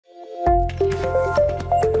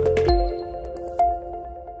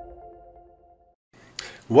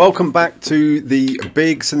Welcome back to the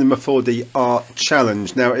Big Cinema 4D Art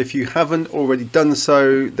Challenge. Now, if you haven't already done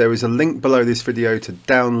so, there is a link below this video to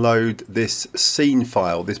download this scene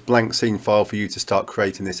file, this blank scene file for you to start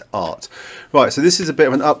creating this art. Right, so this is a bit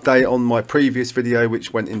of an update on my previous video,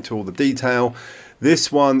 which went into all the detail. This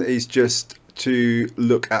one is just to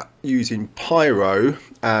look at using Pyro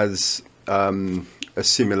as a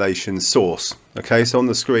simulation source. Okay, so on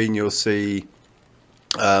the screen you'll see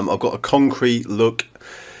I've got a concrete look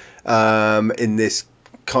in this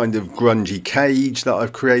kind of grungy cage that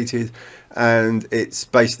I've created, and it's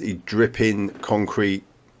basically dripping concrete,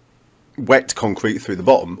 wet concrete through the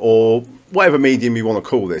bottom, or whatever medium you want to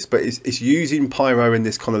call this, but it's using Pyro in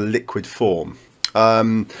this kind of liquid form.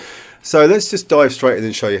 So let's just dive straight in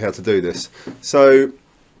and show you how to do this. So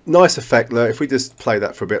nice effect. Look, if we just play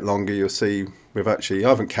that for a bit longer, you'll see I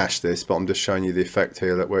haven't cached this, but I'm just showing you the effect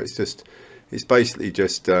here, that where it's basically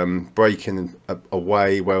just breaking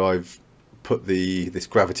away where I've put this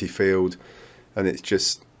gravity field, and it's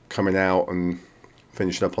just coming out and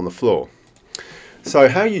finishing up on the floor. So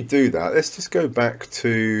how you do that, let's just go back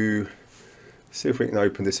to see if we can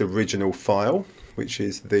open this original file, which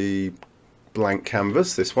is the blank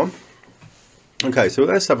canvas, this one. Okay, so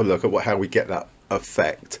let's have a look at how we get that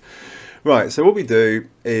effect. Right, so what we do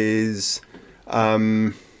is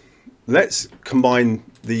let's combine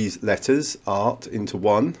these letters art into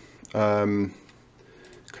one,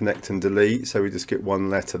 connect and delete, so we just get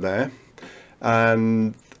one letter there,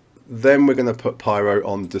 and then we're going to put Pyro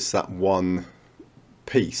on just that one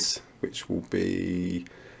piece, which will be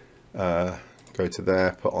go to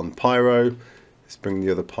there, put on Pyro. Let's bring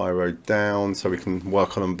the other Pyro down so we can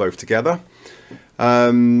work on them both together.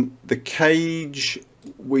 The cage,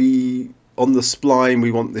 on the spline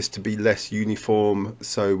we want this to be less uniform,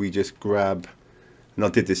 so we just grab, and I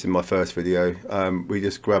did this in my first video, we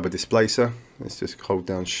just grab a displacer. Let's just hold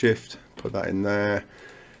down shift, put that in there,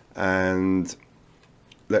 and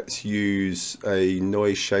let's use a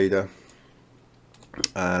noise shader,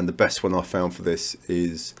 and the best one I found for this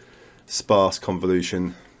is sparse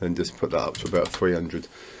convolution, and just put that up to about 300%,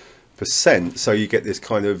 so you get this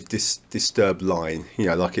kind of disturbed line, you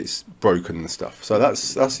know, like it's broken and stuff. So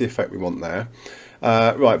that's the effect we want there.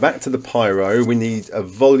 Right, back to the Pyro. We need a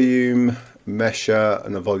volume mesher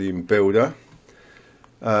and a volume builder.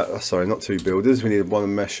 Sorry, not two builders, we need one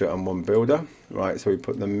mesher and one builder. Right, so we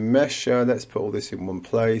put the mesher, let's put all this in one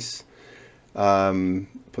place,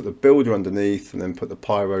 put the builder underneath, and then put the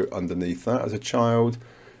Pyro underneath that as a child.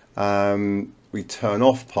 We turn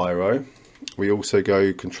off Pyro. We also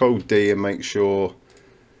go Control D and make sure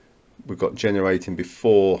we've got simulating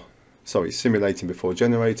before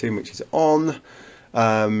generating, which is on.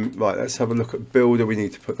 Right, let's have a look at builder. We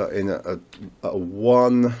need to put that in at a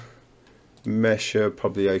 1 mesher,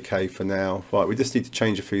 probably okay for now. Right, we just need to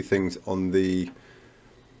change a few things on this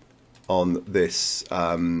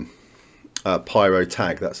Pyro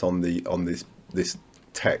tag that's on this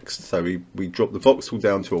text. So we drop the voxel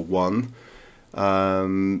down to a 1.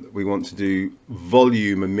 We want to do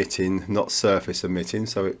volume emitting, not surface emitting,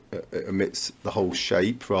 so it emits the whole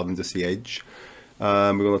shape rather than just the edge.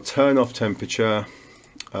 We're going to turn off temperature.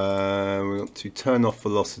 We want to turn off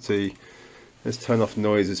velocity. Let's turn off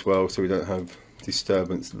noise as well, so we don't have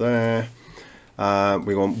disturbance there.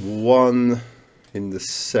 We want 1 in the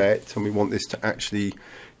set, and we want this to actually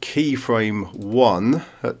keyframe 1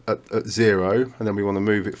 at 0, and then we want to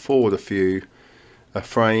move it forward a few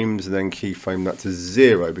frames and then keyframe that to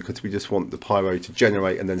 0, because we just want the Pyro to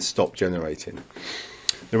generate and then stop generating.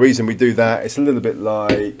 The reason we do that, it's a little bit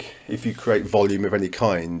like if you create volume of any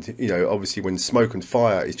kind, you know, obviously when smoke and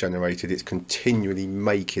fire is generated, it's continually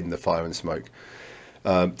making the fire and smoke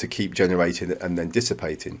to keep generating and then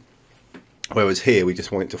dissipating. Whereas here we just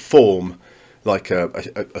want it to form like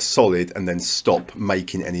a solid and then stop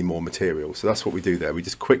making any more material. So that's what we do there. We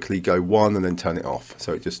just quickly go 1 and then turn it off,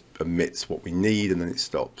 so it just emits what we need and then it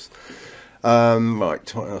stops.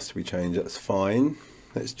 Right, what else do we change? That's fine.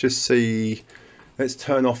 Let's just see, let's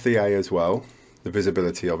turn off the A as well, the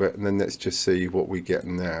visibility of it, and then let's just see what we get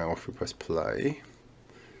now if we press play.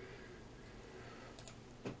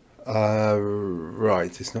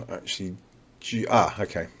 Right, it's not actually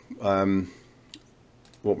okay.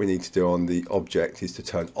 What we need to do on the object is to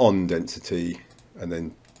turn on density and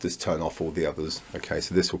then just turn off all the others. Okay,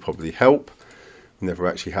 so this will probably help. Never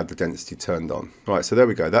actually had the density turned on. Right, so there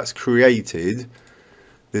we go. That's created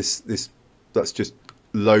this that's just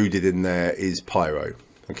loaded in there is Pyro.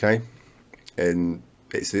 Okay, and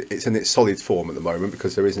it's in its solid form at the moment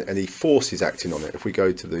because there isn't any forces acting on it. If we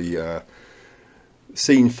go to the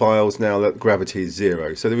scene files now, that gravity is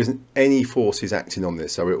 0, so there isn't any forces acting on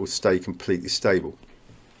this, so it will stay completely stable.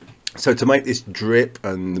 So to make this drip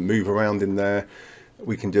and move around in there,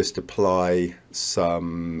 we can just apply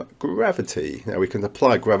some gravity. Now we can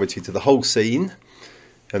apply gravity to the whole scene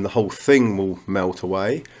and the whole thing will melt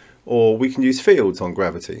away, or we can use fields on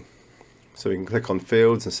gravity. So we can click on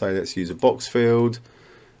fields and say let's use a box field.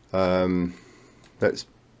 Let's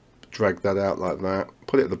drag that out like that,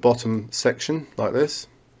 put it at the bottom section like this,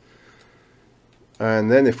 and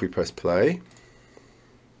then if we press play,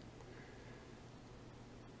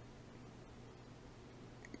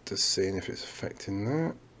 just seeing if it's affecting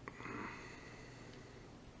that.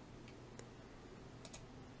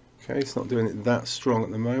 Okay, it's not doing it that strong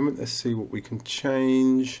at the moment. Let's see what we can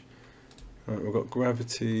change. Right, we've got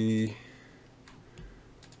gravity.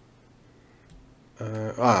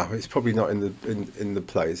 It's probably not in the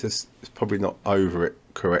place. It's probably not over it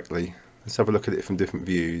correctly. Let's have a look at it from different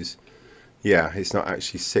views. Yeah, it's not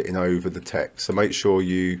actually sitting over the text. So make sure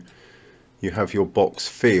you have your box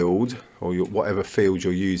field or your whatever field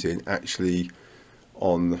you're using actually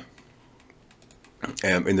on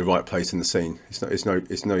in the right place in the scene. It's no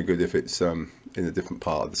good if it's in a different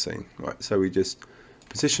part of the scene. Right, so we just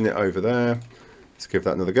position it over there. Let's give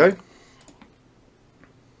that another go.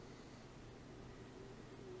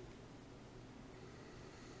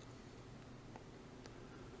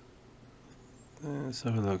 Let's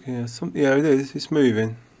have a look. Yeah, yeah, it is. It's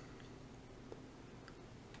moving.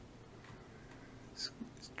 It's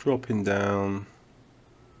dropping down.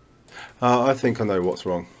 I think I know what's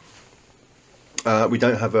wrong. We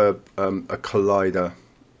don't have a collider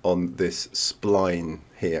on this spline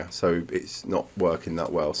here, so it's not working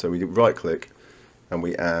that well. So we right click and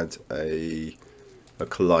we add a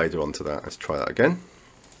collider onto that. Let's try that again.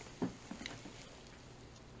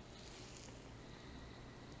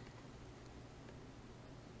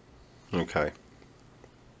 Okay.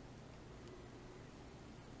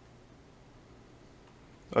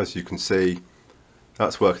 As you can see,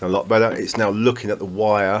 that's working a lot better. It's now looking at the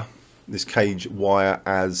wire, this cage wire,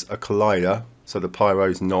 as a collider. So the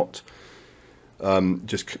pyro's not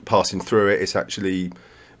just passing through it, it's actually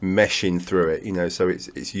meshing through it, you know, so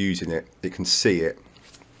it's using it, it can see it.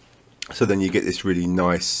 So then you get this really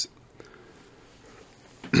nice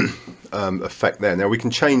effect there. Now we can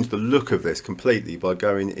change the look of this completely by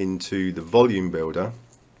going into the volume builder,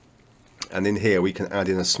 and in here we can add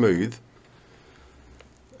in a smooth,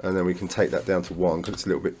 and then we can take that down to 1 because it's a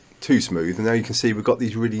little bit too smooth, and now you can see we've got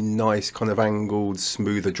these really nice kind of angled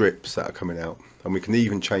smoother drips that are coming out. And we can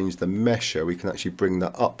even change the measure. We can actually bring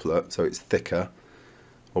that up so it's thicker,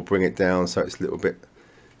 or bring it down so it's a little bit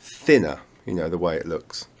thinner, you know, the way it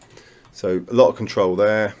looks. So a lot of control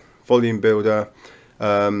there. Volume builder.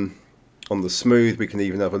 On the smooth we can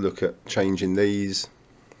even have a look at changing these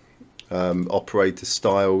operator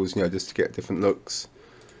styles, you know, just to get different looks.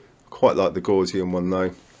 Quite like the Gaussian one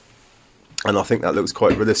though, and I think that looks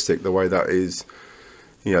quite realistic the way that is.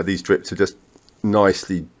 You know, these drips are just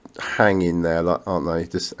nicely hanging there, like, aren't they,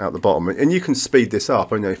 just out the bottom. And you can speed this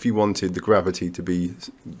up. I know if you wanted the gravity to be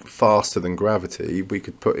faster than gravity, we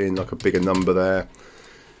could put in like a bigger number there,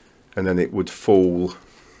 and then it would fall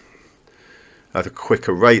at a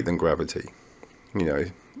quicker rate than gravity, you know,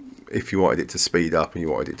 if you wanted it to speed up and you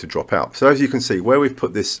wanted it to drop out. So as you can see, where we've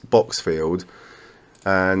put this box field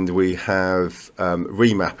and we have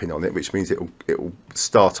remapping on it, which means it will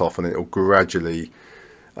start off and it will gradually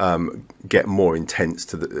get more intense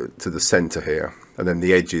to the center here, and then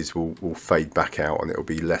the edges will fade back out and it will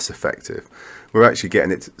be less effective. We're actually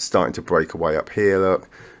getting it starting to break away up here, look,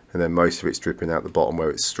 and then most of it's dripping out the bottom where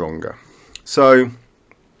it's stronger. So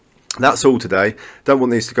that's all today. Don't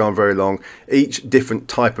want these to go on very long. Each different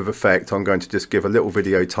type of effect I'm going to just give a little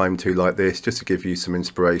video time to, like this, just to give you some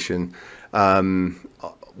inspiration. I've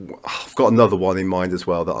got another one in mind as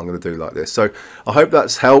well that I'm going to do like this. So I hope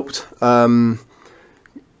that's helped.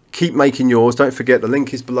 Keep making yours. Don't forget the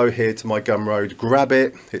link is below here to my Gumroad. Grab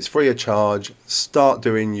it. It's free of charge. Start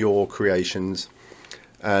doing your creations,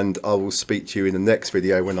 and I will speak to you in the next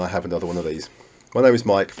video when I have another one of these. My name is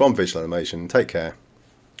Mike from Visual Animation. Take care.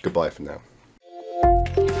 Goodbye for now.